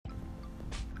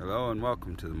Hello and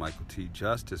welcome to the Michael T.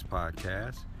 Justice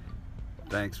Podcast.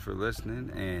 Thanks for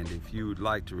listening, and if you would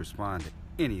like to respond to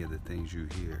any of the things you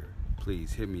hear,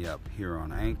 please hit me up here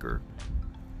on Anchor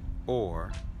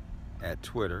or at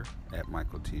Twitter at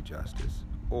Michael T. Justice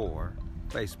or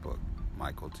Facebook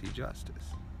Michael T.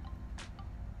 Justice.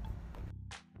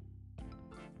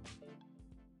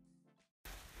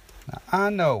 Now, I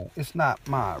know it's not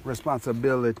my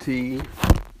responsibility,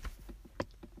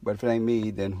 but if it ain't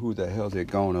me, then who the hell's it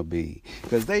gonna be?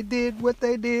 Because they did what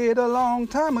they did a long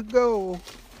time ago.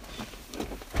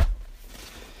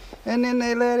 And then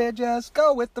they let it just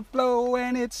go with the flow,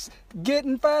 and it's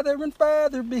getting farther and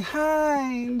farther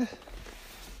behind.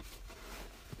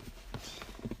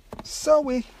 So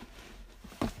we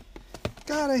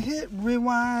gotta hit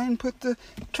rewind, put the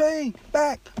train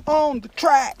back on the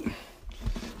track.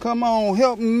 Come on,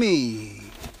 help me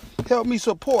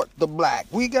support the black.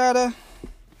 We gotta...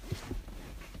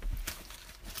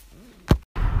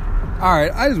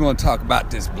 Alright, I just want to talk about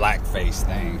this blackface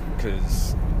thing,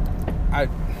 because I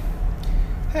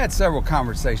had several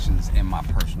conversations in my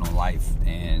personal life,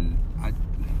 and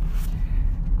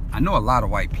I know a lot of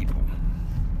white people,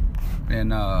 and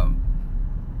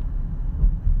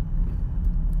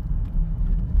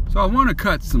so I want to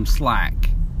cut some slack,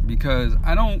 because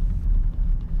one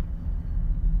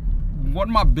of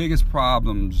my biggest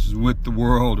problems with the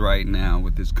world right now,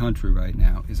 with this country right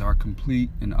now, is our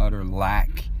complete and utter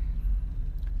lack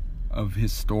of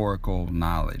historical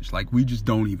knowledge. Like, we just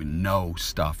don't even know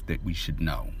stuff that we should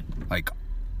know. Like,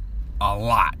 a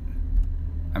lot.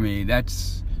 I mean,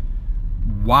 that's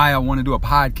why I want to do a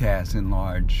podcast in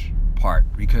large part,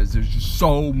 because there's just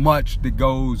so much that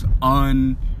goes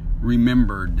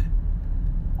unremembered.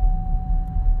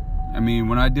 I mean,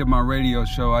 when I did my radio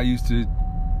show, I used to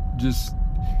just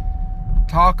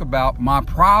talk about my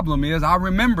problem is I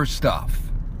remember stuff.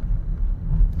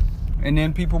 And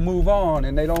then people move on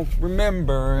and they don't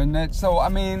remember. And that, so, I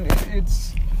mean,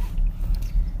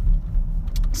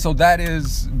 so that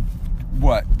is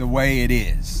the way it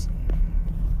is.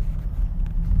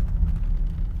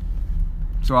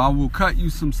 So I will cut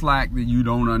you some slack that you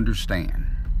don't understand,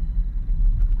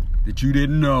 that you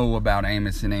didn't know about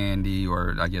Amos and Andy,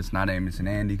 or I guess not Amos and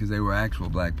Andy, because they were actual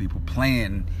black people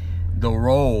playing the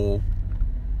role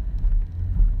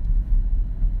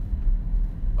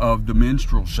of the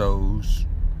minstrel shows,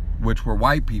 which were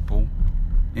white people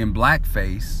in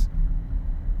blackface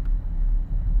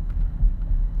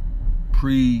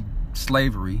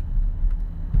pre-slavery.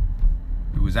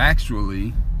 It was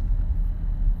actually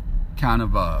kind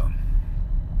of a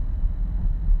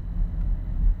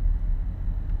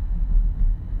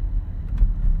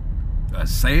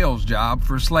sales job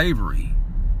for slavery.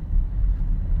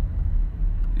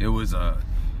 It was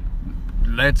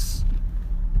let's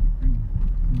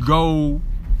go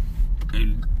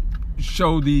and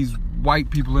show these white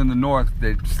people in the North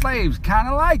that slaves kind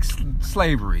of like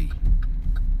slavery.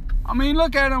 I mean,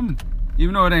 look at them.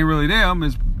 Even though it ain't really them,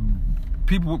 it's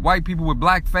white people with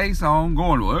black face on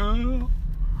going, well,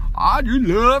 I just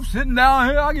love sitting down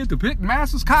here. I get to pick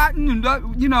master's cotton and,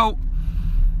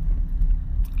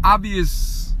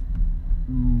 obvious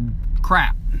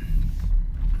crap.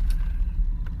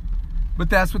 But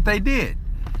that's what they did.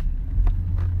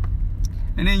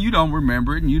 And then you don't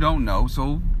remember it and you don't know.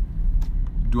 So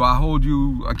do I hold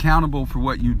you accountable for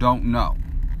what you don't know?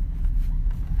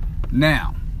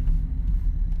 Now,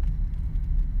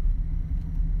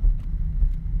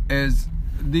 as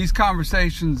these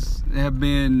conversations have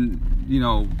been,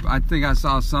 I think I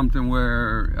saw something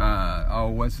where,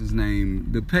 what's his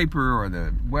name? The paper or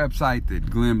the website that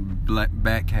Glenn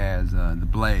Beck has, The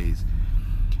Blaze,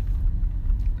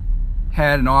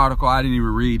 had an article. I didn't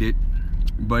even read it,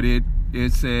 but it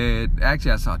said,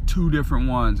 actually I saw two different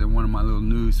ones in one of my little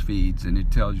news feeds, and it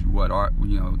tells you what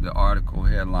the article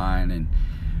headline and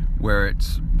where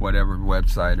it's, whatever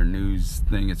website or news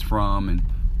thing it's from. And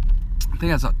I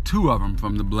think I saw two of them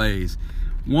from The Blaze.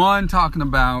 One talking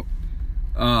about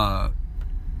a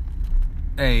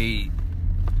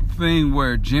thing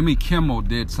where Jimmy Kimmel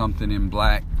did something in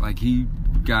black, like he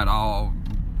got all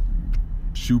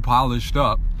shoe polished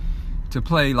up to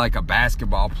play like a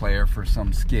basketball player for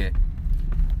some skit.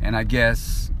 And I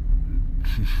guess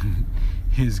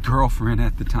his girlfriend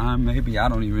at the time, maybe, I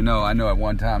don't even know. I know at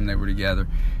one time they were together.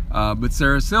 But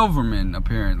Sarah Silverman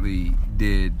apparently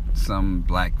did some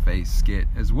blackface skit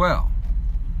as well.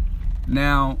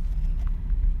 Now,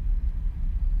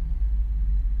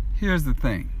 here's the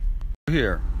thing.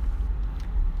 Here,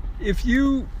 if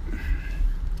you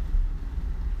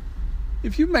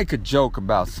make a joke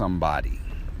about somebody,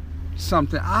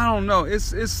 something, I don't know,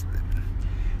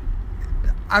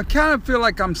 I kind of feel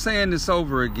like I'm saying this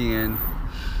over again.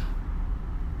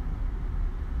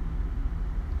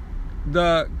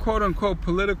 The quote-unquote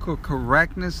political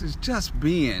correctness is just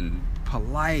being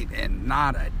polite and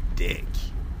not a dick.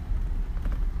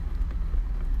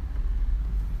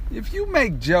 If you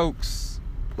make jokes,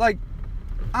 like,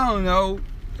 I don't know,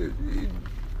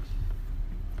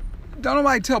 don't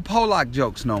nobody tell Pollock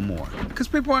jokes no more. Because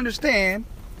people understand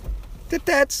that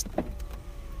that's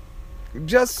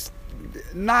just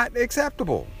not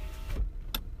acceptable.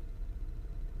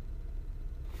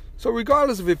 So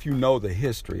regardless of if you know the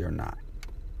history or not,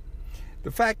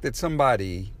 the fact that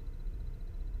somebody,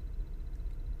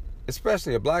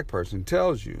 especially a black person,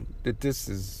 tells you that this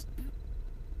is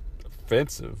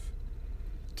offensive,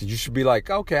 that you should be like,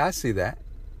 okay, I see that.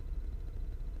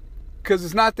 Because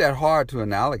it's not that hard to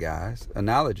analogize.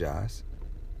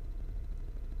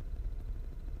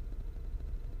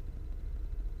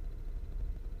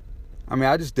 I mean,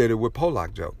 I just did it with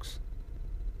Pollock jokes.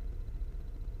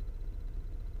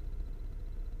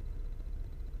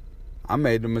 I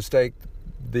made the mistake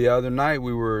the other night.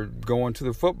 We were going to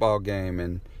the football game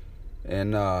and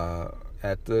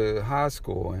at the high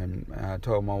school, and I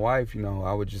told my wife,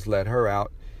 I would just let her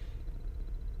out.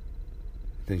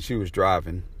 I think she was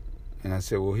driving, and I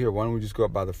said, well, here, why don't we just go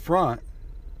up by the front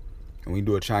and we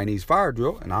do a Chinese fire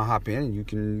drill, and I'll hop in and you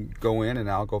can go in and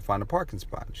I'll go find a parking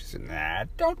spot. And she said, nah, I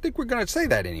don't think we're going to say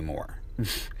that anymore. And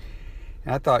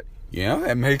I thought, yeah,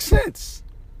 that makes sense.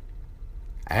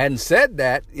 I hadn't said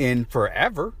that in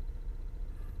forever.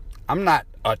 I'm not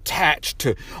attached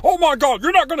to, oh my God,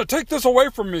 you're not going to take this away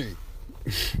from me.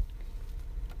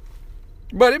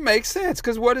 But it makes sense,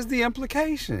 because what is the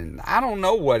implication? I don't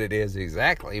know what it is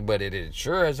exactly, but it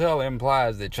sure as hell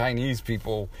implies that Chinese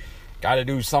people got to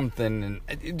do something. And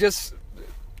it just,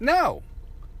 no.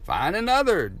 Find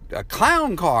a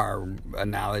clown car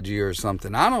analogy or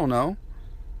something. I don't know.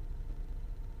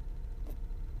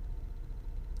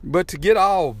 But to get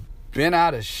all bent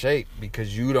out of shape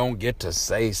because you don't get to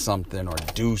say something or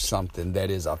do something that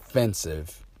is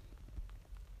offensive,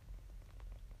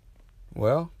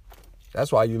 well,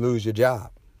 that's why you lose your job.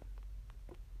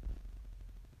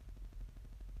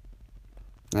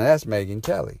 Now that's Megyn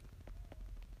Kelly.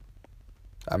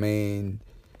 I mean,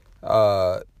 who's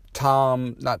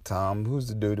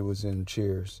the dude who was in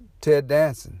Cheers? Ted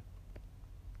Danson.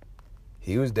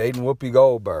 He was dating Whoopi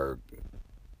Goldberg.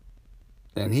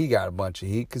 And he got a bunch of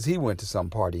heat because he went to some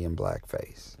party in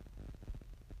blackface.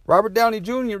 Robert Downey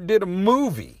Jr. did a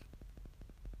movie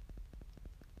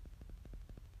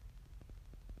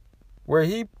where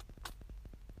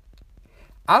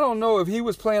I don't know if he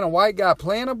was playing a white guy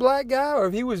playing a black guy, or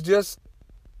if he was just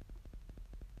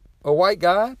a white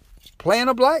guy playing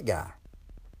a black guy.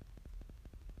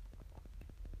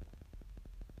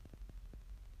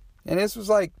 And this was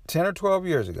like 10 or 12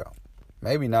 years ago.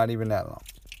 Maybe not even that long.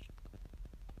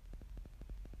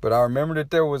 But I remember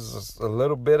that there was a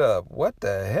little bit of, what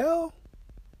the hell?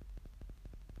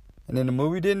 And then the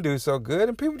movie didn't do so good,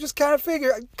 and people just kind of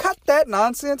figured, cut that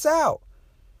nonsense out.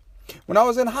 When I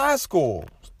was in high school,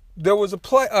 there was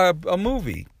a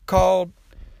movie called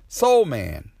Soul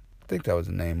Man. I think that was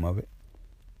the name of it.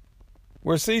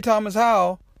 Where C. Thomas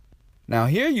Howell, now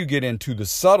here you get into the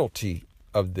subtlety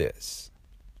of this.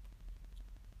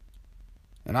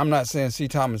 And I'm not saying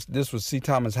this was C.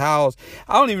 Thomas Howell's.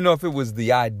 I don't even know if it was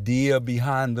the idea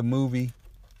behind the movie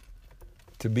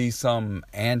to be some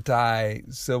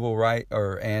anti-civil right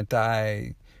or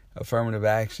anti-affirmative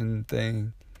action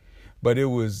thing. But it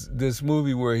was this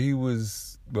movie where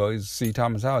he's C.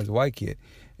 Thomas Howell, he's a white kid.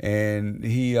 And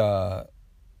he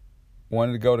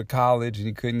wanted to go to college and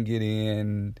he couldn't get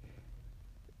in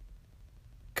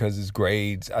because his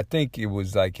grades, I think it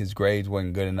was like his grades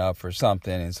wasn't good enough or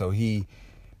something. And so he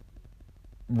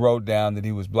wrote down that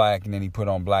he was black, and then he put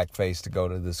on blackface to go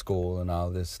to the school and all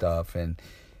this stuff. And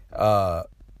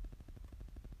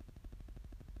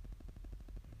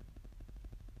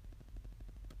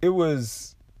it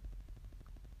was,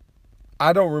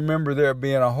 I don't remember there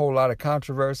being a whole lot of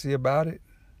controversy about it.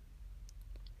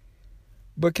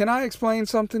 But can I explain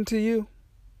something to you?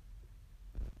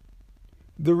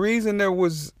 The reason there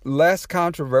was less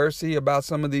controversy about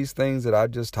some of these things that I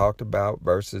just talked about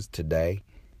versus today.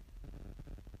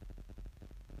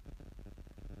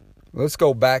 Let's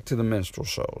go back to the minstrel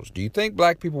shows. Do you think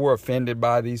black people were offended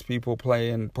by these people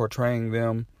portraying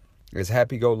them as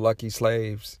happy-go-lucky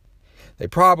slaves? They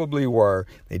probably were.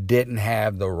 They didn't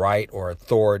have the right or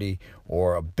authority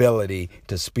or ability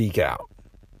to speak out.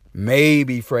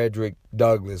 Maybe Frederick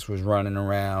Douglass was running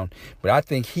around, but I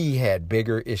think he had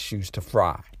bigger issues to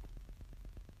fry.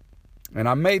 And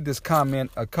I made this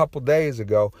comment a couple days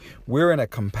ago. We're in a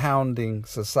compounding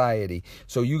society.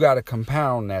 So you got to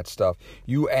compound that stuff.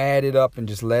 You add it up and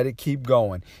just let it keep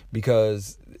going,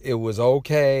 because it was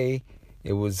okay.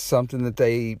 It was something that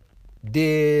they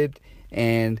did.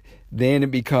 And then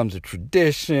it becomes a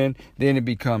tradition. Then it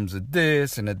becomes a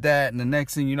this and a that. And the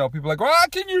next thing you know, people are like, why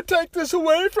can you take this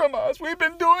away from us? We've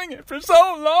been doing it for so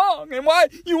long. And why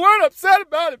you weren't upset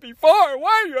about it before?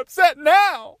 Why are you upset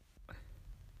now?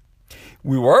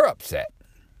 We were upset,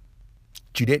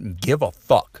 but you didn't give a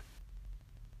fuck.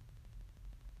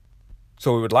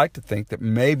 So we would like to think that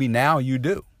maybe now you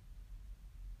do.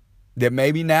 That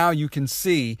maybe now you can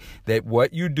see that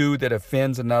what you do that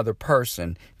offends another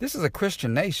person, this is a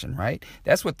Christian nation, right?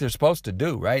 That's what they're supposed to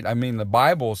do, right? I mean, the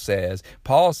Bible says,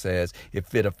 Paul says,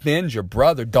 if it offends your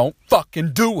brother, don't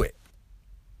fucking do it.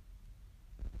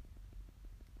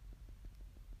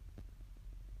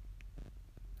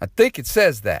 I think it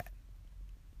says that.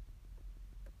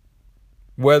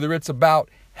 Whether it's about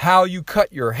how you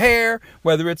cut your hair,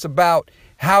 whether it's about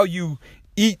how you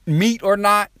eat meat or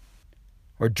not,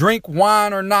 or drink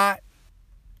wine or not,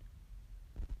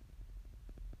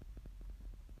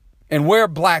 and wear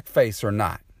blackface or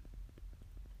not,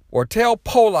 or tell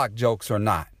Pollock jokes or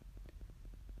not.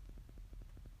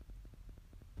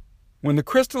 When the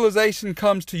crystallization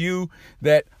comes to you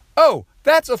that, oh,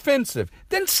 that's offensive,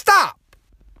 then stop.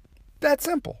 That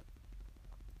simple.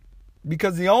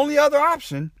 Because the only other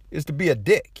option is to be a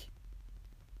dick.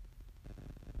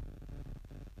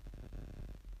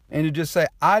 And to just say,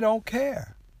 I don't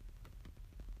care.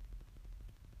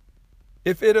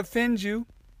 If it offends you,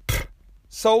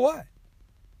 so what?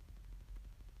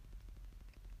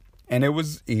 And it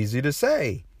was easy to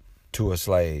say to a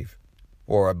slave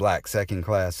or a black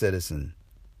second-class citizen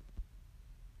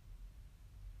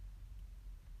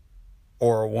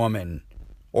or a woman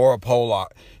or a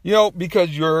Pollock,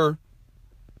 because you're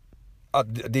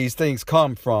these things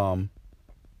come from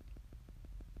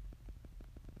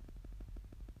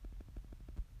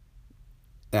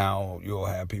now. You'll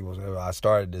have people say, I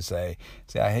started to say,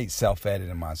 I hate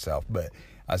self-editing myself, but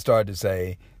I started to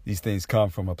say these things come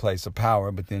from a place of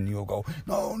power, but then you'll go,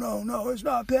 no, it's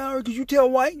not power, because you tell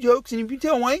white jokes, and if you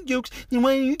tell white jokes, then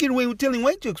why do you get away with telling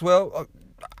white jokes? Well,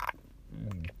 I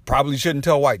probably shouldn't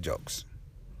tell white jokes.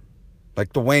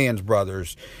 Like the Wayans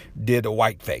brothers did a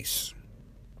whiteface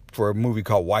for a movie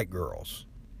called White Girls.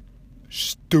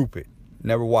 Stupid.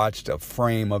 Never watched a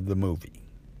frame of the movie.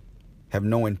 Have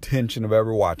no intention of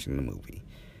ever watching the movie.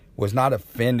 Was not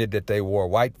offended that they wore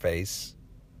whiteface.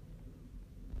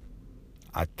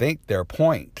 I think the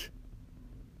point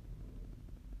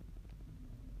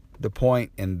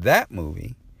in that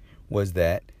movie was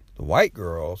that the white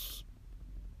girls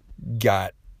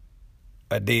got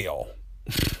a deal.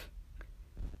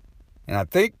 And I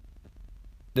think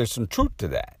there's some truth to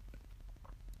that.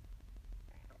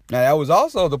 Now, that was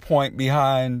also the point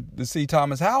behind the C.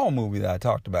 Thomas Howell movie that I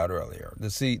talked about earlier.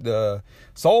 The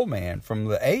Soul Man from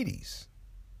the 80s.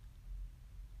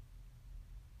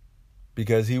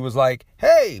 Because he was like,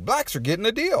 hey, blacks are getting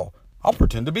a deal. I'll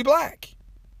pretend to be black.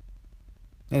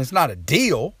 And it's not a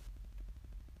deal.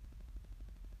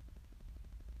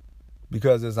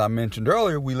 Because as I mentioned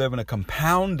earlier, we live in a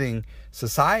compounding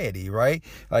society, right?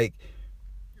 Like,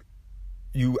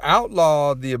 you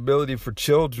outlaw the ability for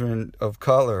children of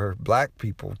color, black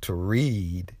people, to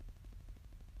read.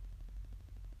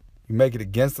 You make it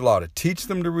against the law to teach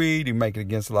them to read. You make it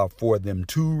against the law for them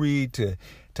to read, to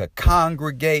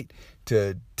congregate,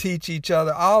 to teach each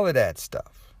other, all of that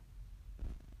stuff.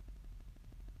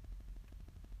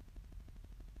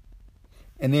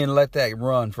 And then let that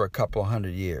run for a couple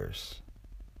 100 years.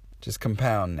 Just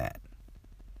compound that.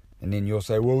 And then you'll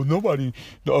say, well, nobody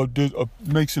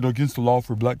makes it against the law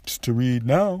for blacks to read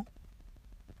now.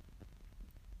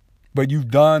 But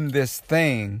you've done this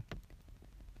thing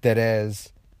that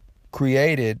has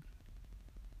created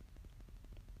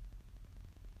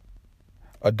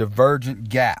a divergent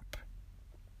gap.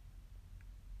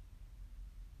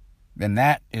 And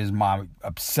that is my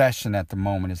obsession at the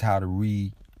moment, is how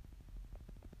to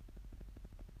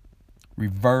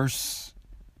reverse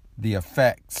the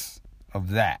effects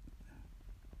of that.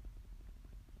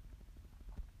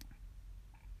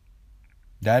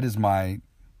 That is my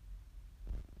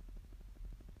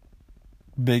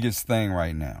biggest thing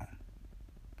right now.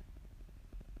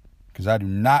 Because I do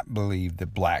not believe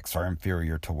that blacks are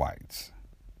inferior to whites.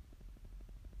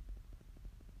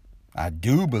 I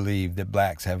do believe that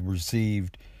blacks have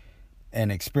received an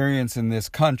experience in this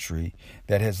country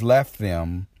that has left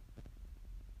them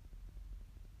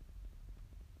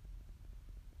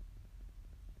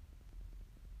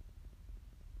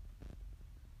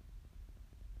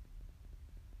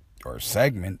or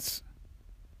segments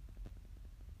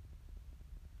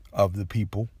of the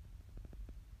people.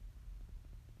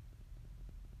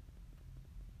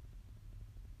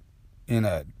 In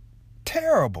a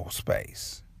terrible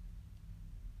space.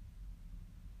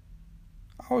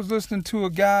 I was listening to a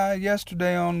guy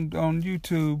yesterday on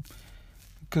YouTube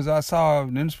because I saw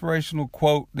an inspirational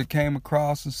quote that came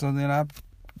across, and so then I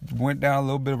went down a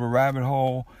little bit of a rabbit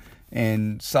hole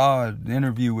and saw an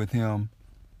interview with him.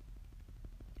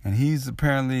 And he's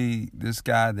apparently this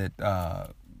guy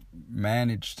that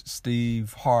managed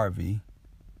Steve Harvey.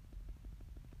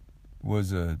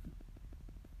 Was a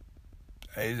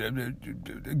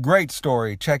great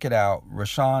story. Check it out.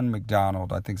 Rushion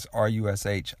McDonald, I think it's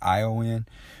Rushion.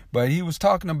 But he was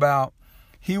talking about,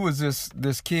 he was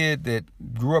this kid that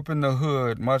grew up in the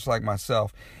hood, much like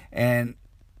myself. And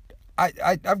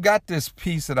I've got this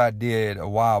piece that I did a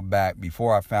while back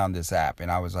before I found this app.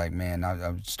 And I was like, man,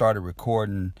 I started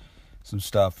recording some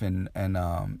stuff. And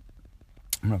I'm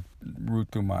going to root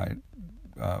through my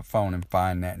phone and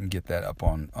find that and get that up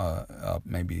on up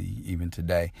maybe even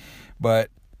today. But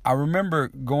I remember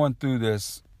going through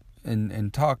this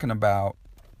and talking about,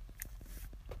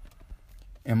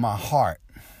 in my heart,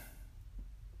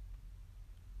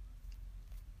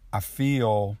 I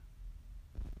feel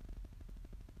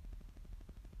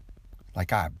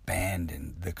like I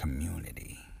abandoned the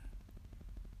community.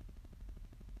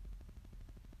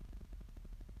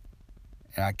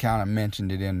 And I kind of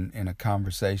mentioned it in a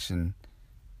conversation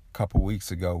couple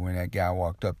weeks ago when that guy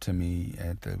walked up to me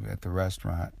at the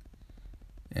restaurant,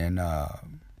 and I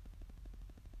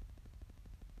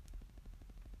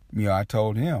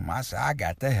told him, I said, I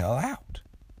got the hell out.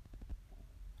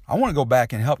 I want to go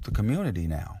back and help the community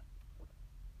now.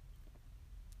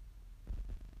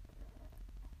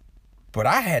 But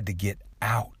I had to get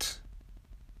out.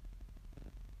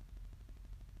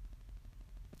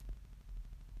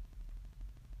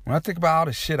 When I think about all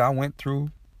the shit I went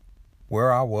through,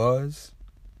 where I was,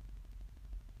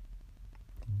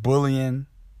 bullying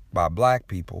by black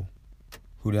people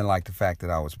who didn't like the fact that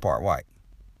I was part white.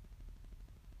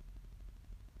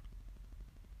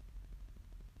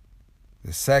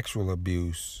 The sexual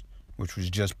abuse, which was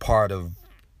just part of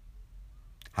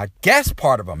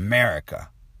America.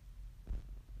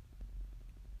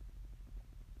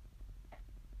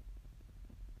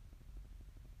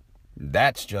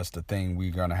 That's just a thing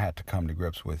we're going to have to come to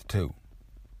grips with too.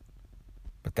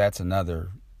 But that's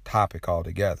another topic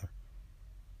altogether.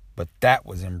 But that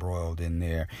was embroiled in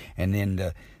there. And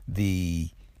then the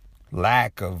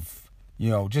lack of,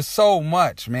 just so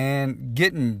much, man,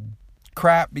 getting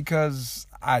crap because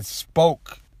I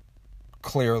spoke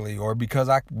clearly, or because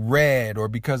I read, or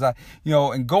because I,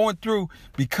 and going through,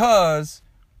 because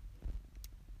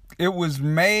it was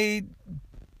made,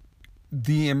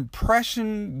 the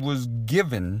impression was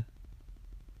given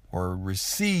or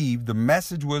received, the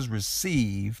message was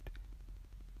received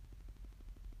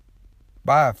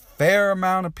by a fair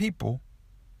amount of people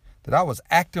that I was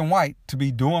acting white to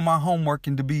be doing my homework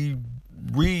and to be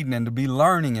reading and to be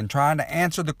learning and trying to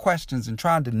answer the questions and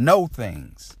trying to know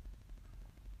things.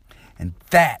 And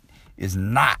that is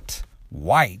not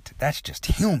white. That's just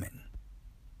human.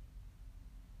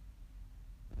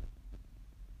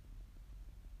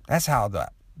 That's how the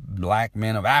black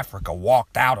men of Africa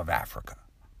walked out of Africa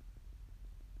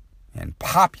and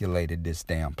populated this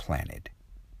damn planet,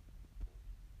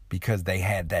 because they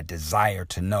had that desire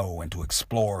to know and to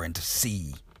explore and to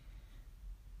see.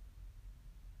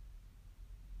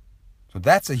 So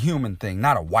that's a human thing,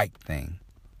 not a white thing.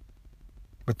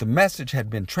 But the message had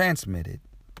been transmitted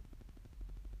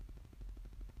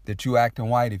that you acting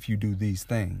white if you do these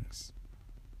things.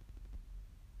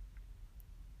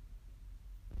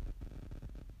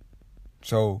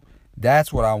 So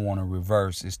that's what I want to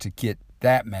reverse, is to get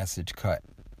that message cut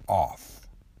off.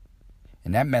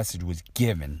 And that message was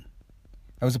given.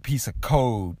 That was a piece of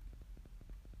code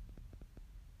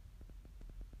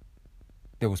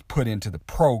that was put into the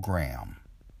program.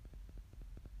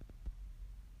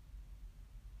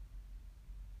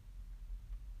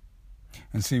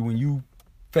 And see, when you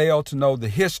fail to know the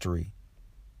history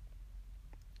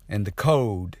and the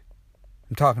code,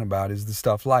 I'm talking about is the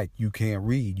stuff like you can't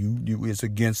read. It's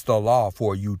against the law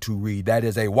for you to read. That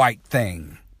is a white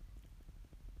thing.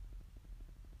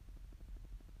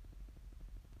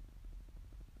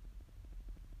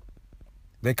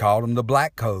 They called them the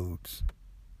black codes.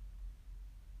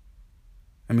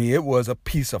 I mean, it was a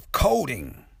piece of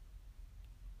coding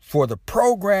for the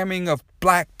programming of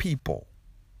black people.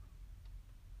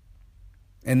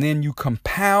 And then you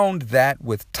compound that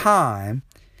with time,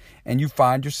 and you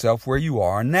find yourself where you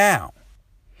are now.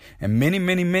 And many,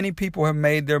 many, many people have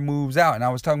made their moves out. And I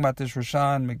was talking about this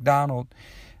Rushion McDonald.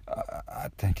 I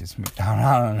think it's McDonald.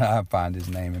 I don't know. I'll find his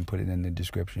name and put it in the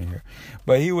description here.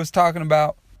 But he was talking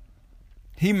about,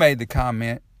 he made the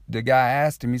comment. The guy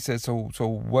asked him, he said, so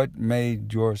what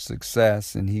made your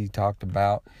success? And he talked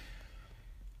about,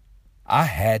 I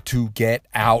had to get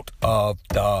out of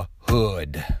the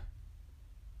hood.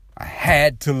 I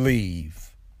had to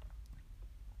leave.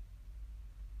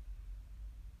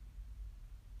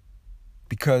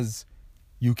 Because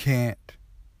you can't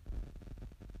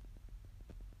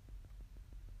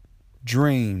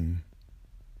dream.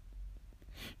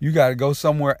 You got to go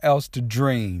somewhere else to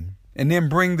dream and then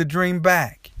bring the dream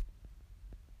back.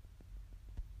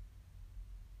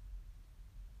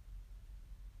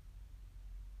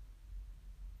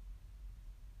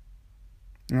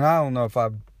 And I don't know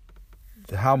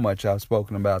how much I've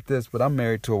spoken about this, but I'm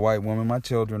married to a white woman. My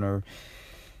children are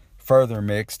further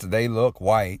mixed. They look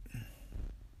white.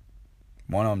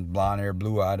 One of them blonde hair,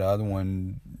 blue eye. The other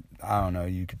one, I don't know.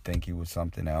 You could think he was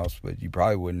something else, but you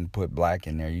probably wouldn't put black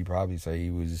in there. You probably say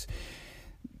he was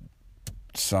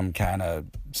some kind of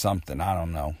something. I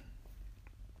don't know.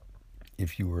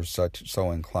 If you were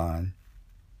so inclined.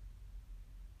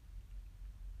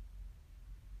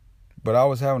 But I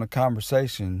was having a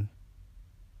conversation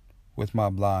with my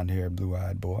blonde-haired,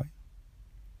 blue-eyed boy.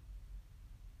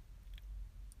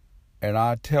 And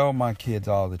I tell my kids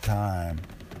all the time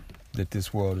that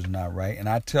this world is not right. And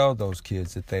I tell those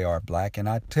kids that they are black. And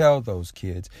I tell those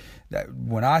kids that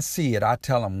when I see it, I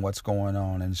tell them what's going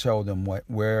on and show them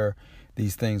where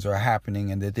these things are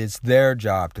happening and that it's their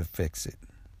job to fix it.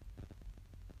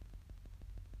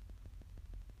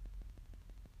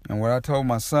 And what I told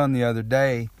my son the other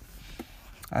day,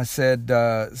 I said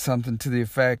something to the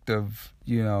effect of,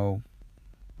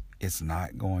 it's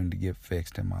not going to get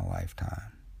fixed in my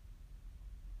lifetime.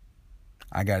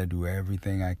 I got to do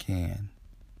everything I can.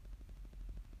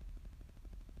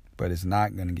 But it's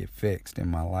not going to get fixed in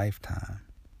my lifetime.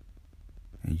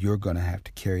 And you're going to have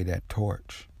to carry that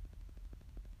torch.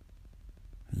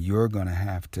 You're going to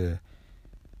have to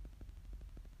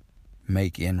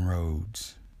make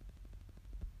inroads.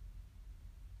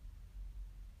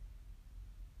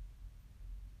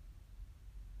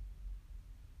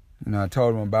 I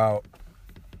told him about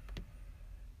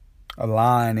a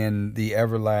line in the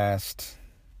Everlast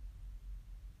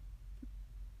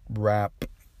rap,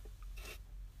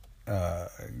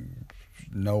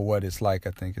 Know What It's Like,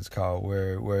 I think it's called,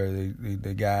 where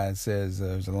the guy says,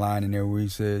 there's a line in there where he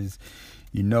says,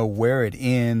 where it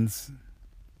ends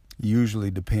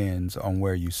usually depends on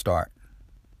where you start.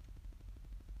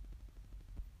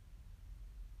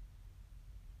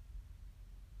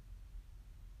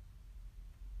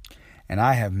 And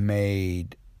I have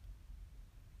made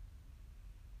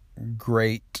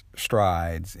great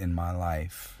strides in my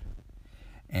life.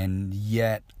 And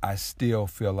yet I still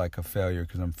feel like a failure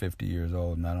because I'm 50 years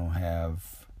old and I don't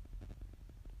have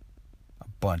a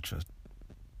bunch of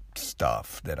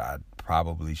stuff that I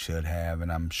probably should have.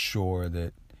 And I'm sure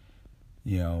that,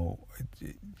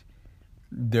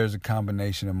 there's a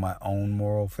combination of my own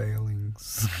moral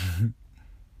failings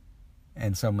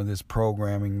and some of this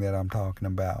programming that I'm talking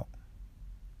about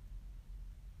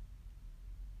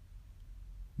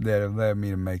that have led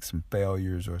me to make some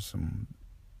failures or some,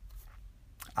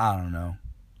 I don't know.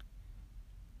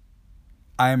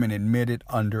 I am an admitted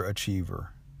underachiever.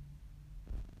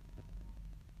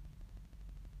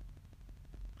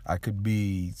 I could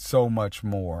be so much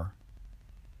more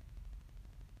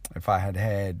if I had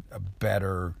had a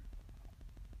better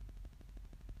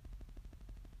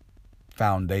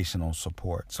foundational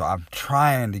support. So I'm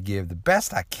trying to give the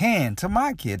best I can to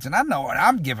my kids, and I know what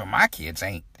I'm giving my kids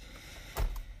ain't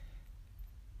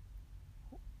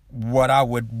what I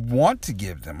would want to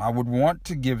give them. I would want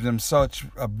to give them so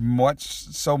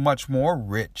much more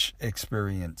rich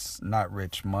experience, not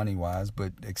rich money-wise,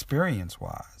 but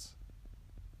experience-wise.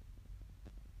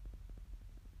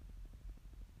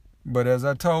 But as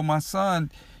I told my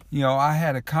son, I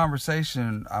had a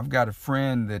conversation. I've got a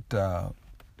friend that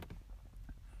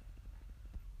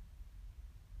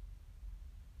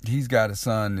he's got a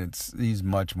son he's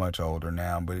much, much older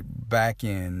now, but back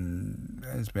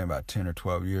it's been about 10 or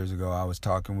 12 years ago, I was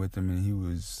talking with him and he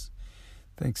was,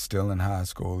 I think, still in high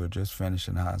school or just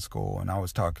finishing high school, and I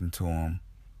was talking to him.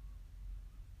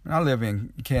 And I live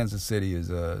in Kansas City,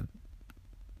 is a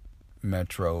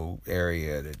metro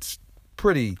area that's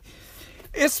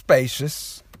it's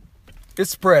spacious.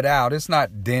 It's spread out. It's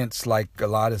not dense like a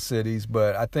lot of cities,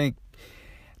 but I think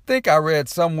I read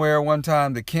somewhere one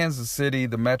time that Kansas City,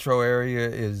 the metro area,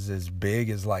 is as big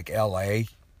as like LA,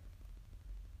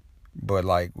 but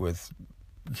like with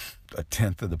a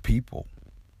tenth of the people.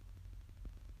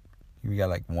 We got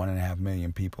like 1.5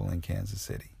 million people in Kansas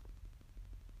City.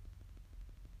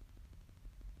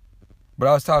 But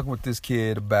I was talking with this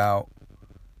kid about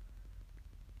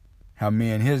how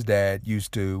me and his dad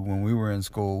used to, when we were in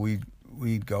school,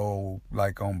 we'd go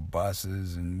like on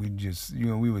buses, and we just,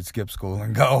 we would skip school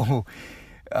and go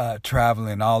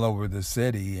traveling all over the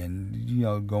city,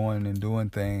 and going and doing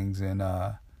things. And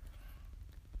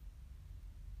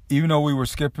even though we were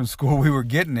skipping school, we were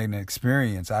getting an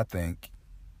experience, I think,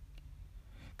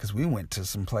 because we went to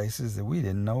some places that we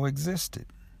didn't know existed,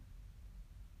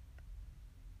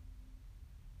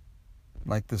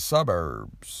 like the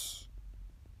suburbs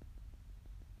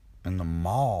and the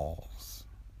malls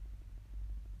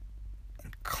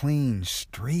and clean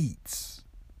streets.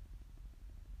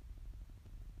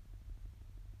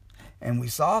 And we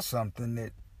saw something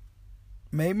that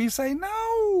made me say,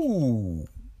 no,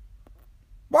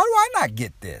 why do I not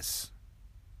get this?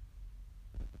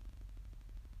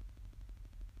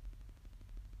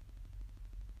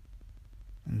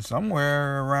 And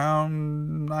somewhere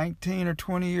around 19 or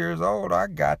 20 years old, I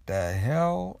got the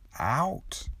hell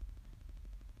out.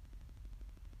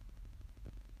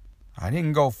 I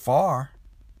didn't go far.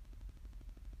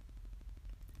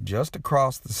 Just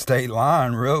across the state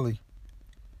line, really.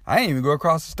 I didn't even go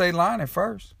across the state line at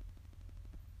first.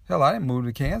 Hell, I didn't move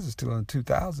to Kansas till in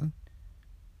 2000.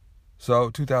 So,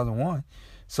 2001.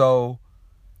 So,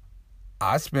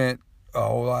 I spent a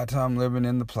whole lot of time living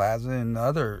in the plaza and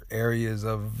other areas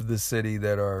of the city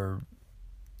that are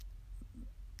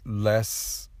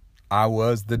less, I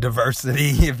was the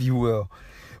diversity, if you will.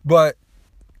 But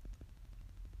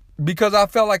because I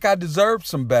felt like I deserved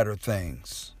some better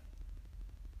things.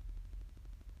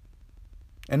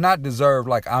 And not deserve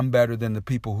like I'm better than the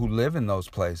people who live in those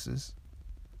places.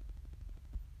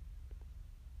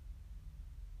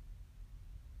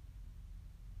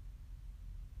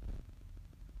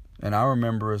 And I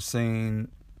remember a scene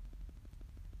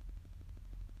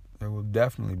that will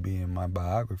definitely be in my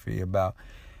biography about,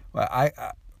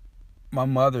 my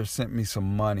mother sent me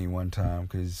some money one time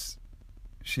because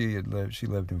she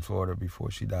lived in Florida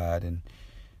before she died, and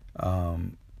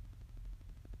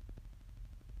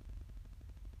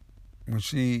when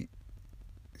she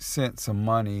sent some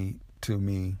money to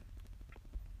me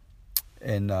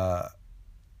and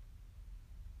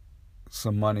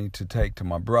some money to take to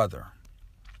my brother,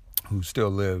 who still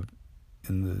lived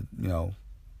in the,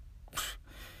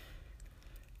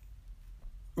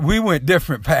 we went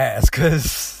different paths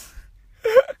because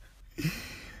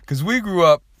we grew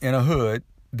up in a hood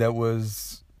that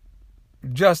was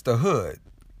just a hood.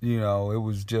 It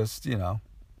was just,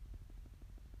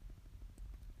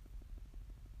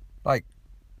 like,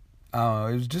 I don't know,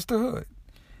 it was just a hood.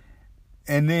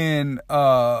 And then,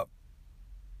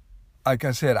 like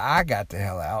I said, I got the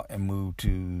hell out and moved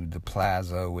to the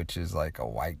plaza, which is like a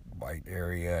white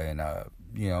area. And, I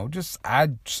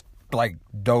just like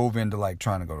dove into like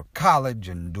trying to go to college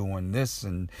and doing this,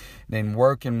 and then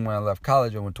working. When I left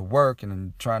college, I went to work and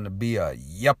then trying to be a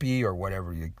yuppie or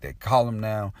whatever they call them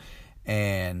now.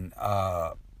 And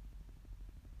my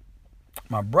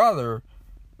brother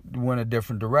went a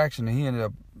different direction, and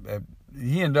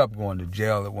he ended up going to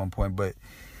jail at one point. But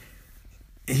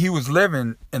he was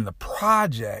living in the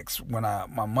projects when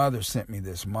my mother sent me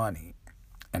this money.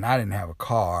 And I didn't have a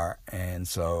car, and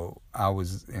so I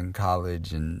was in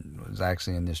college and was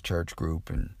actually in this church group,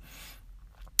 and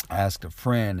I asked a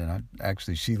friend, and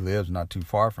she lives not too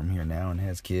far from here now and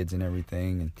has kids and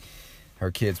everything, and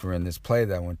her kids were in this play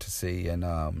that I went to see,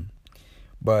 and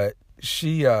but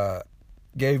she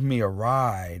gave me a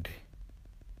ride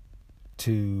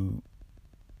to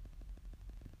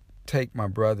take my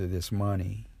brother this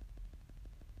money.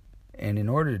 And in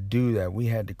order to do that, we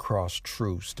had to cross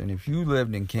Troost. And if you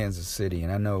lived in Kansas City,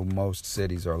 and I know most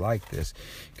cities are like this,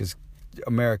 because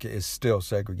America is still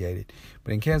segregated.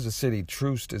 But in Kansas City,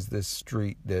 Troost is this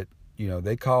street that,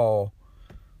 they call,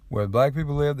 where black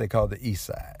people live, they call the East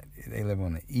Side. They live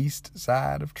on the east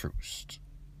side of Troost.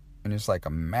 And it's like a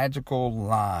magical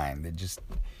line that just,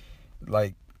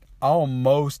 like,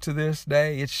 almost to this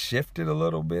day, it's shifted a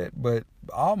little bit, but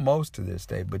almost to this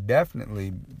day. But definitely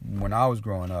when I was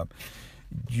growing up,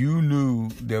 you knew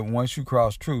that once you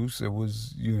crossed Troost, it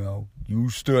was, you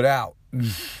stood out.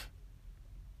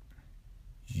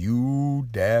 You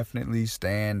definitely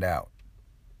stand out.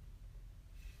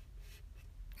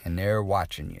 And they're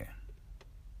watching you.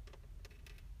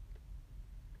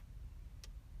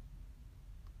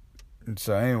 And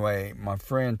so anyway, my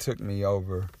friend took me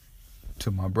over to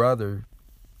my brother's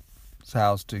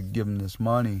house to give him this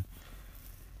money.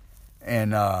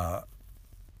 And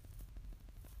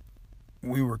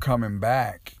we were coming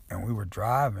back and we were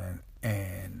driving,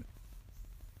 and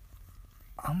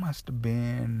I must have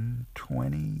been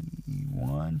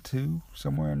 21, 2,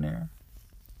 somewhere in there.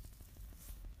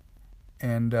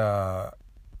 And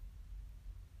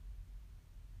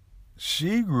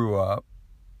she grew up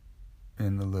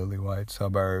in the lily white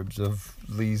suburbs of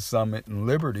Lee's Summit and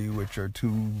Liberty, which are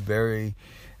two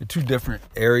different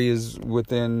areas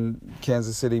within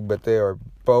Kansas City, but they are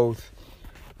both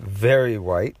very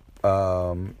white.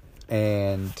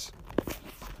 And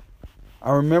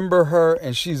I remember her,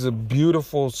 and she's a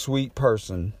beautiful, sweet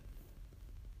person.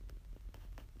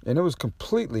 And it was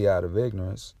completely out of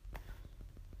ignorance.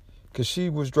 Because she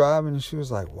was driving and she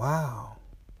was like, wow.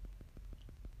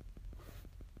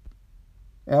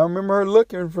 And I remember her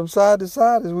looking from side to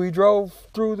side as we drove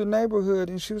through the neighborhood.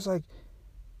 And she was like,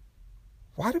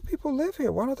 why do people live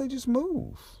here? Why don't they just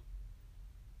move?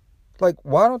 Like,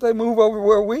 why don't they move over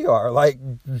where we are? Like,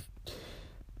 and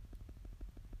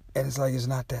it's like, it's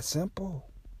not that simple.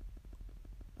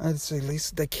 I'd say,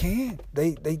 Lisa, they can't.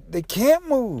 They can't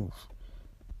move.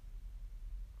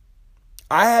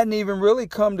 I hadn't even really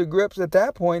come to grips at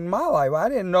that point in my life. I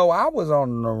didn't know I was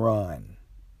on the run.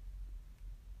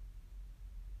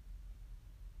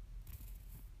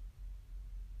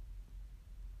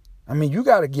 I mean, you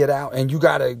got to get out, and you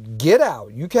got to get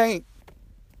out. You can't.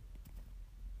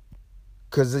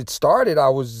 Because it started, I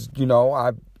was going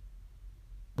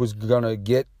to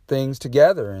get things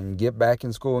together and get back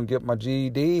in school and get my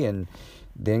GED and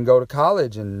then go to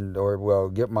college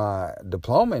get my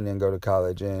diploma and then go to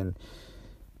college. And,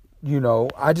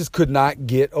 I just could not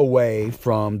get away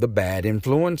from the bad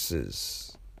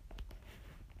influences.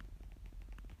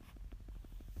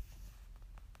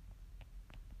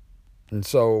 And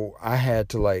so I had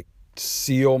to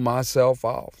seal myself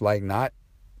off, not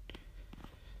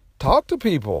talk to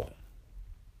people.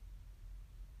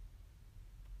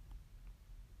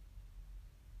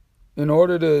 In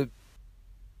order to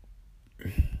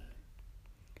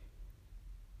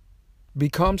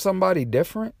become somebody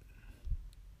different.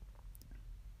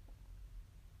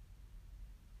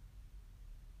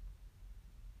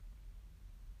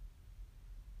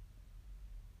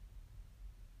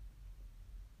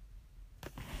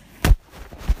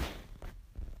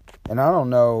 And I don't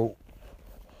know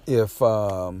if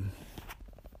when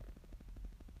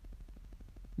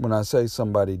I say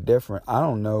somebody different, I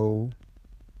don't know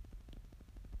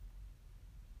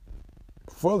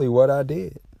fully what I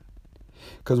did.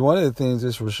 Because one of the things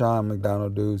this Rushion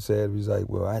McDonald dude said was like,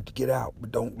 well, I had to get out,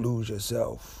 but don't lose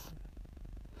yourself.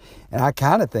 And I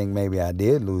kind of think maybe I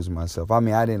did lose myself. I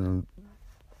mean, I didn't.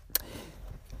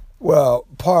 Well,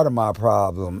 part of my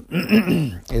problem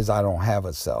is I don't have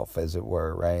a self, as it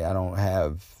were, right? I don't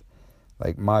have,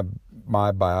 my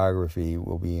biography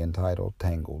will be entitled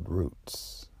Tangled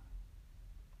Roots.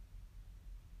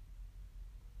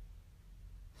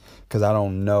 Because I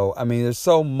don't know. I mean, there's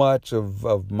so much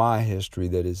of my history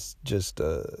that is just,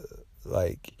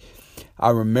 I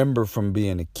remember from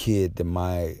being a kid that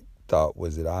my thought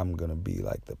was that I'm going to be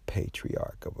like the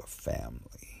patriarch of a family.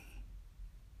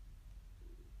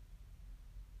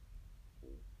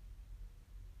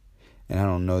 And I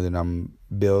don't know that I'm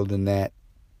building that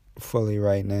fully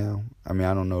right now. I mean,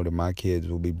 I don't know that my kids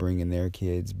will be bringing their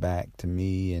kids back to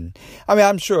me. And I mean,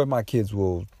 I'm sure my kids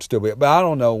will still be, but I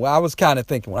don't know. I was kind of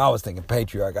thinking, when I was thinking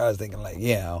patriarch, I was thinking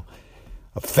a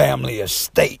family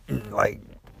estate,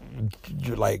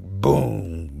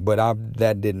 boom. But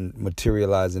that didn't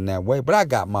materialize in that way. But I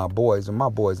got my boys, and my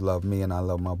boys love me, and I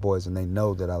love my boys, and they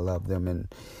know that I love them.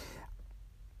 And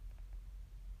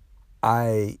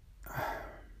I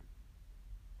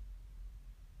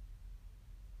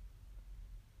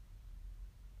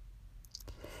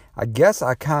guess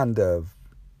I kind of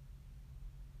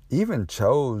even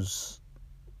chose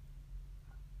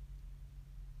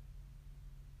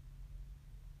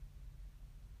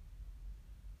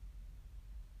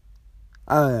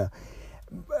I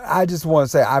just want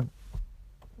to say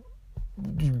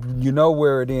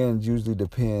where it ends usually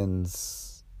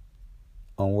depends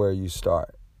on where you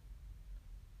start.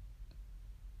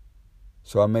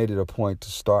 So I made it a point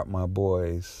to start my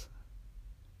boys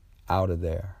out of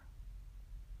there.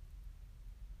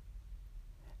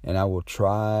 And I will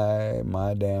try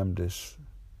my damnedest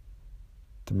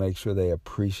to make sure they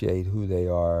appreciate who they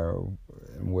are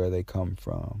and where they come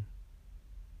from,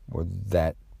 or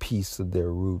that piece of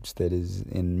their roots that is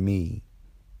in me.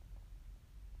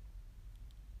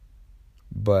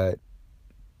 But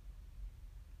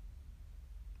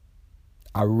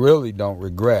I really don't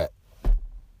regret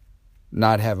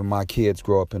not having my kids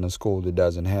grow up in a school that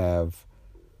doesn't have,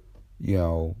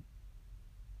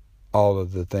 all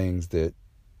of the things that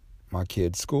my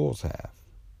kids' schools have.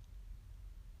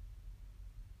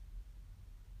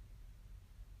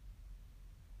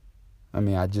 I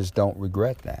mean, I just don't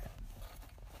regret that.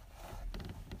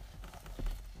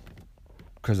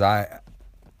 Because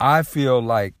I feel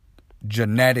like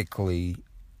genetically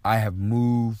I have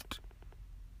moved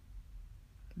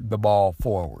the ball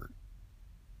forward.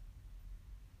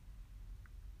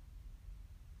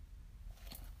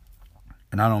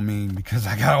 And I don't mean because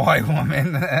I got a white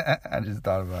woman. I just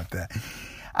thought about that.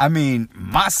 I mean,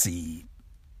 my seed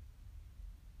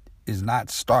is not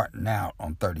starting out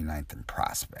on 39th and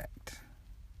Prospect.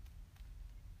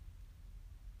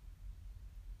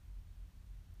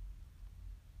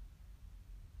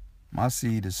 My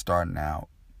seed is starting out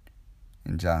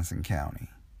in Johnson County,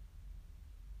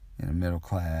 in a middle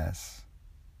class,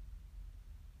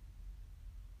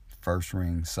 first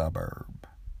ring suburb.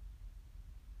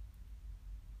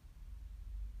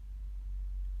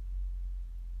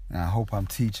 And I hope I'm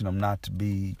teaching them not to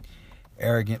be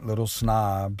arrogant little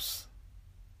snobs.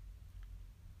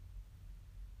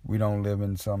 We don't live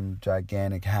in some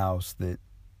gigantic house that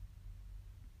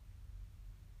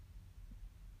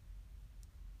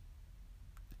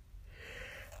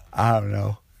I don't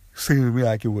know. Seems to me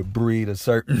like it would breed a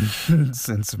certain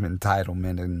sense of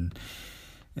entitlement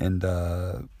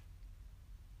and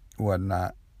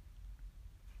whatnot.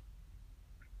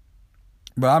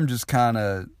 But I'm just kind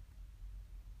of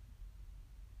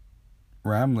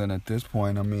rambling at this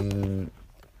point. I mean,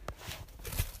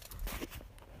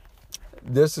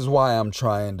 this is why I'm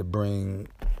trying to bring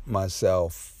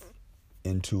myself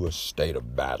into a state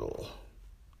of battle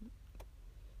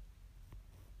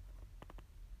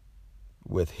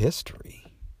with history.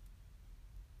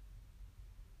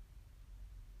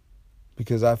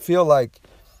 Because I feel like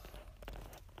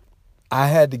I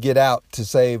had to get out to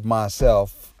save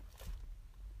myself.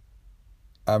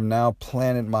 I've now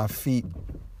planted my feet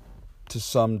to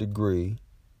some degree.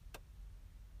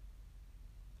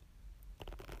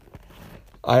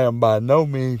 I am by no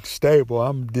means stable.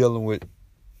 I'm dealing with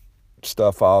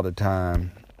stuff all the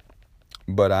time.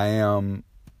 But I am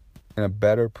in a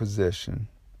better position.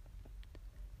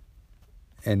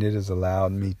 And it has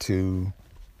allowed me to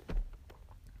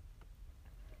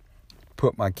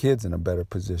put my kids in a better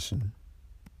position.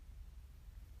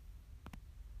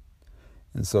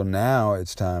 And so now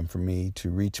it's time for me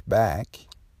to reach back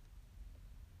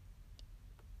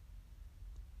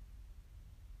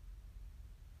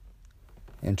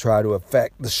and try to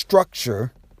affect the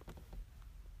structure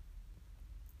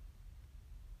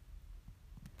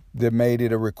that made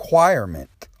it a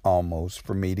requirement almost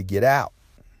for me to get out.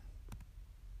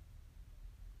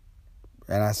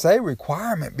 And I say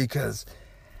requirement because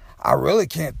I really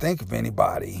can't think of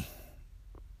anybody.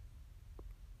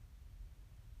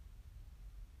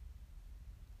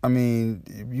 I mean,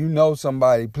 if you know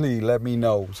somebody, please let me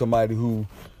know. Somebody who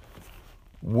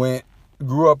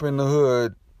grew up in the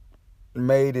hood,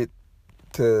 made it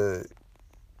to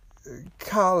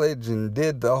college and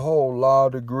did the whole law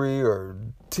degree or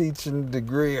teaching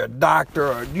degree or doctor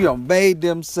or, made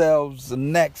themselves the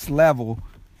next level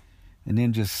and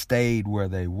then just stayed where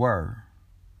they were.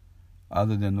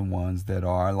 Other than the ones that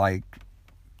are like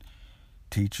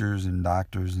teachers and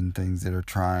doctors and things that are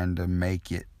trying to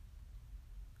make it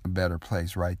a better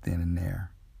place right then and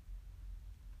there.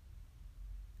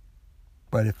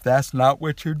 But if that's not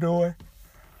what you're doing,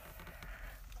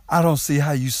 I don't see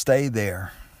how you stay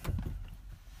there.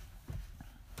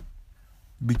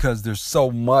 Because there's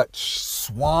so much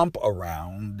swamp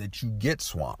around that you get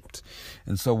swamped.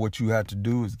 And so what you have to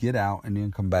do is get out and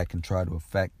then come back and try to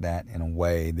affect that in a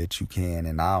way that you can.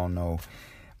 And I don't know,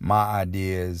 my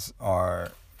ideas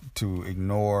are to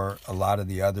ignore a lot of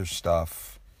the other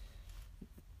stuff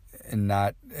and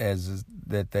not as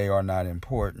that they are not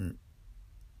important.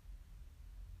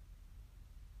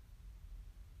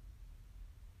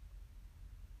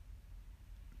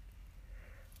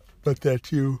 But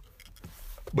that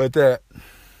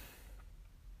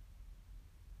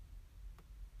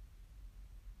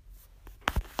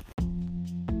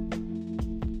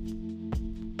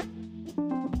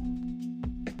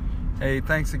Hey,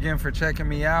 thanks again for checking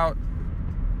me out.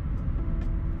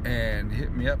 And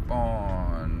hit me up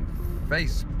on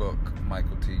Facebook,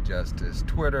 Michael T. Justice,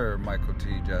 Twitter, Michael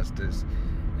T. Justice,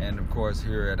 and of course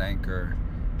here at Anchor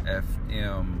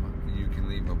FM, you can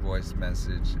leave a voice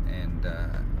message, and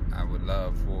I would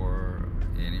love for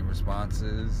any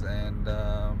responses and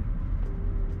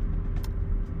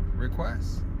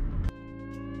requests.